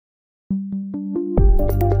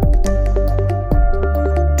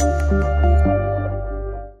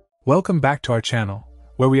Welcome back to our channel,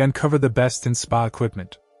 where we uncover the best in spa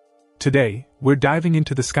equipment. Today, we're diving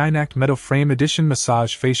into the SKINACT Metal Frame Edition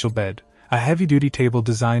Massage Facial Bed, a heavy-duty table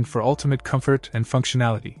designed for ultimate comfort and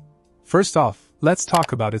functionality. First off, let's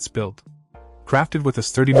talk about its build. Crafted with a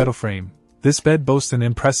sturdy metal frame, this bed boasts an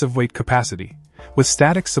impressive weight capacity, with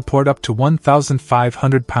static support up to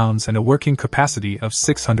 1,500 pounds and a working capacity of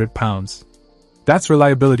 600 pounds. That's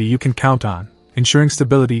reliability you can count on, ensuring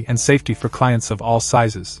stability and safety for clients of all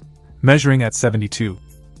sizes. Measuring at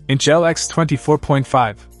 72-inch L x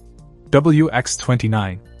 24.5, W x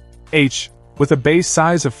 29-H, with a base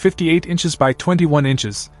size of 58 inches by 21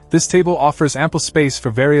 inches, this table offers ample space for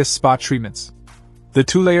various spa treatments. The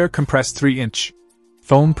two-layer compressed 3-inch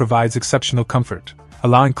foam provides exceptional comfort,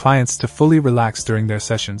 allowing clients to fully relax during their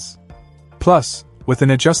sessions. Plus, with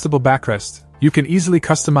an adjustable backrest, you can easily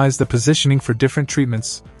customize the positioning for different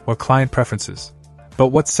treatments or client preferences. But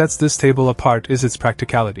what sets this table apart is its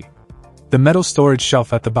practicality. The metal storage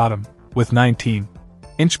shelf at the bottom, with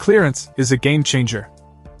 19-inch clearance, is a game-changer.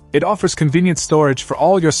 It offers convenient storage for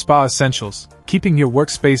all your spa essentials, keeping your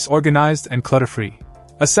workspace organized and clutter-free.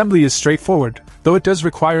 Assembly is straightforward, though it does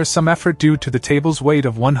require some effort due to the table's weight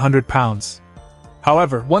of 100 pounds.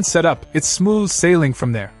 However, once set up, it's smooth sailing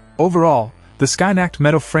from there. Overall, the SKINACT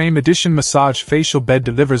Metal Frame Edition Massage Facial Bed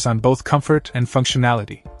delivers on both comfort and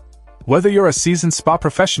functionality. Whether you're a seasoned spa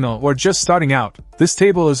professional or just starting out, this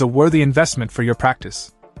table is a worthy investment for your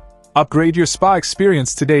practice. Upgrade your spa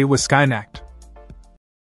experience today with SKINACT.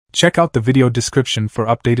 Check out the video description for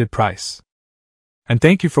updated price. And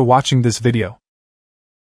thank you for watching this video.